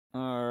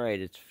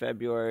Alright, it's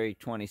February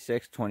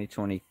 26,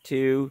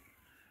 2022.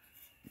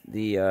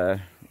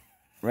 The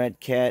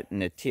Redcat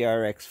and the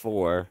TRX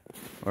 4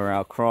 were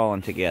out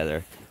crawling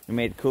together. We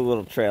made cool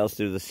little trails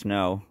through the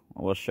snow.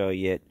 We'll show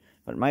you it.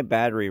 But my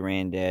battery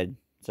ran dead,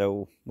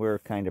 so we're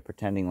kind of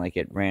pretending like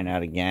it ran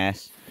out of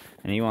gas.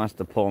 And he wants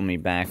to pull me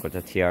back with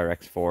the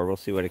TRX 4. We'll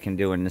see what it can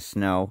do in the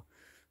snow.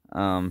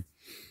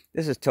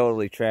 This is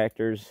totally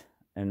tractors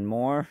and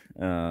more.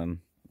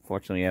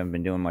 Fortunately, I haven't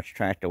been doing much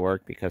tractor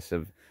work because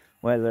of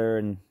weather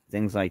and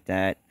things like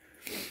that.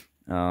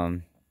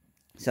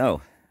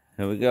 So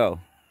here we go.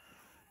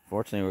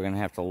 Fortunately, we're gonna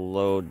have to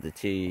load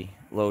the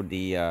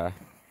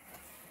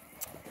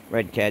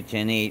Redcat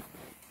Gen 8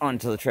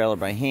 onto the trailer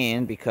by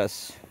hand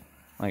because,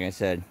 like I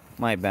said,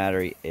 my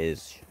battery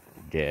is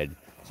dead.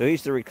 So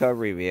he's the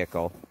recovery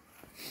vehicle.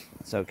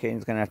 So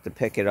Caden's gonna have to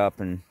pick it up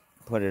and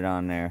put it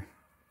on there.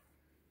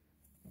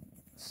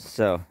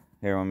 So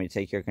here, want me to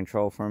take your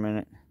control for a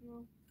minute?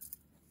 No.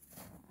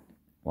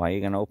 Why are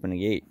you gonna open the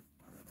gate?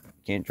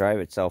 Can't drive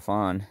itself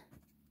on.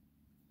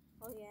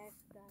 Oh yeah, I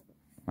forgot.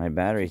 My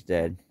battery's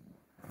dead.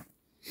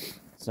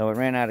 So it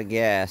ran out of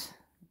gas.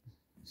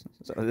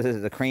 So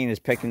the crane is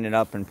picking it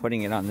up and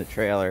putting it on the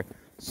trailer.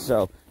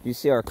 So you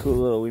see our cool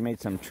little, we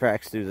made some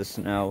tracks through the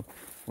snow.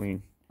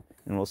 And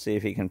we'll see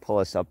if he can pull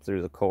us up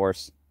through the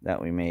course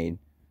that we made.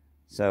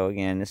 So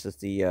again, this is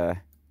the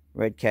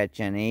Redcat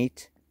Gen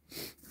 8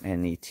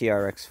 and the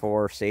TRX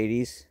 4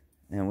 Sadies.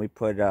 And we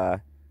put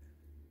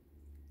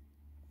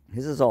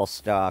his is all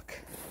stock.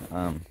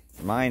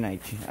 Mine,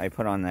 I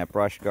put on that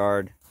brush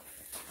guard,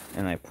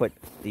 and I put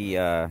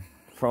the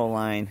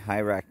Proline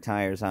high rack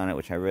tires on it,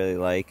 which I really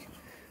like.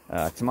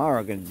 Tomorrow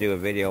I'm going to do a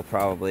video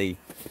probably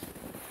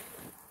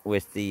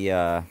with the,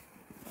 I'm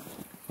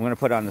going to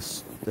put on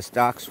the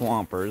stock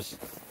Swampers,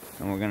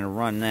 and we're going to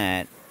run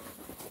that.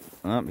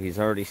 Oh, he's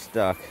already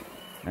stuck.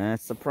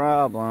 That's the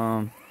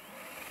problem.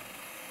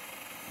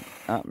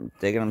 Oh,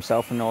 digging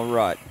himself into a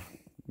rut.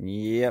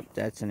 Yep,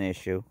 that's an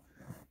issue.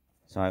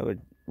 So I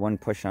would one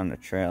push on the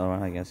trailer.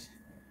 Well, I guess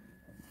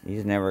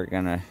he's never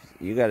gonna.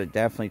 You got to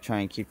definitely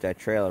try and keep that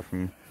trailer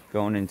from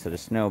going into the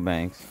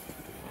snowbanks.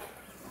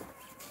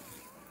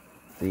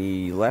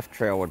 The left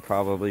trail would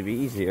probably be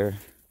easier.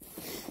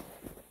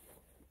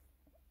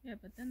 Yeah,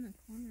 but then the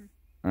corner.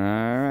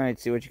 All right,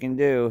 see what you can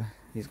do.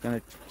 He's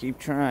gonna keep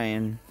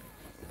trying.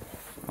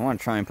 I want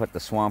to try and put the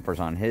Swampers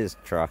on his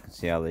truck and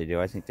see how they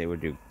do. I think they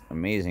would do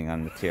amazing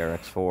on the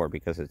TRX 4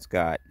 because it's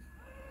got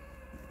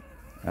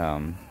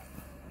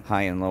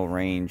high and low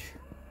range.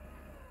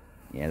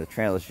 Yeah, the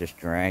trail is just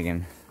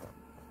dragging.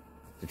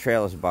 The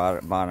trail is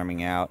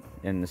bottoming out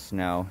in the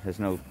snow. There's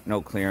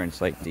no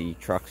clearance like the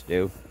trucks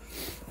do.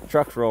 The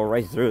trucks roll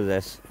right through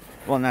this.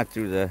 Well, not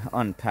through the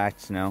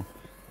unpacked snow.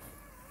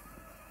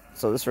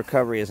 So this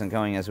recovery isn't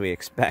going as we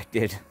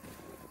expected.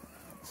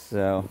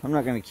 So I'm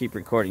not going to keep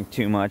recording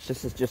too much.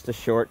 This is just a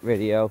short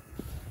video.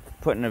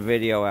 Putting a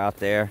video out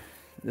there.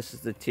 This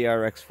is the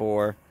TRX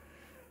 4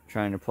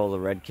 trying to pull the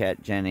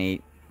Redcat Gen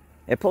 8.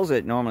 It pulls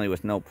it normally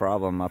with no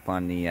problem up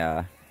on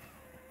the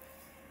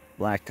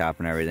blacktop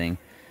and everything,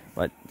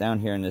 but down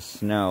here in the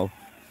snow,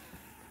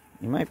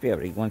 you might be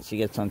able to, once he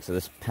gets onto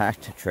this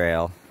packed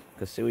trail,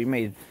 because see, we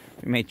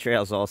made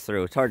trails all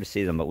through. It's hard to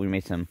see them, but we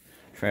made some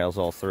trails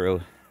all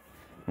through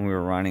when we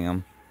were running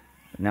them.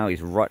 But now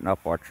he's rutting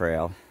up our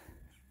trail.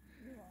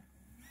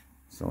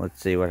 So let's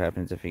see what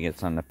happens if he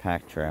gets on the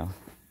packed trail.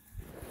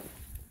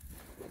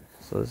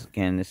 So this,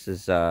 again, this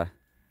is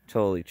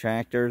totally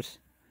tractors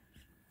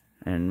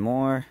and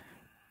more.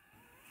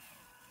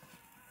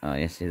 Oh,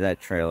 you see,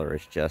 that trailer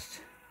is just...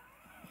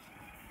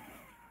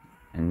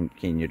 And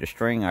you're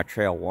destroying our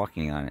trail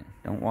walking on it.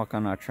 Don't walk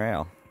on our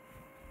trail.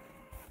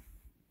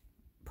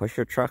 Push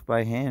your truck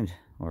by hand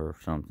or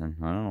something.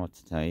 I don't know what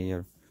to tell you.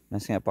 You're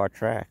messing up our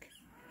track.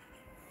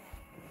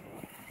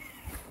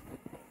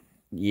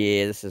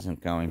 Yeah, this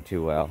isn't going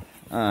too well.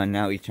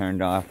 Now he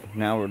turned off.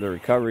 Now the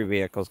recovery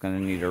vehicle's going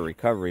to need a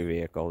recovery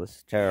vehicle. This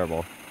is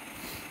terrible.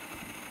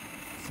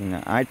 See,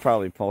 now, I'd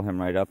probably pull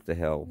him right up the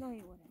hill. No,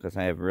 you wouldn't. Because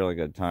I have really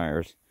good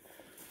tires.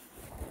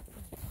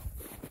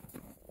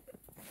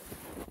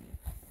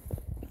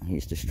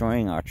 He's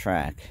destroying our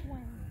track.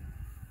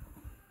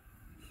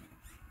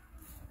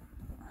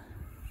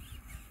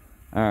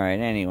 Alright,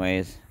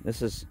 anyways,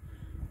 this is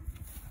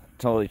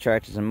totally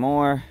tractors and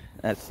more.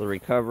 That's the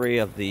recovery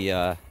of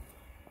the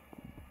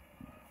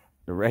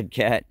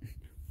Redcat,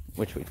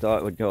 which we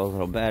thought would go a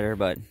little better,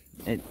 but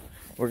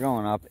we're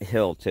going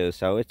uphill too,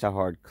 so it's a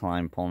hard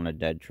climb pulling a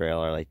dead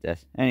trailer like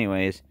this.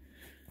 Anyways,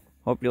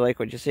 hope you like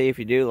what you see. If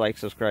you do, like,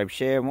 subscribe,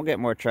 share, and we'll get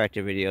more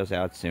tractor videos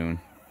out soon.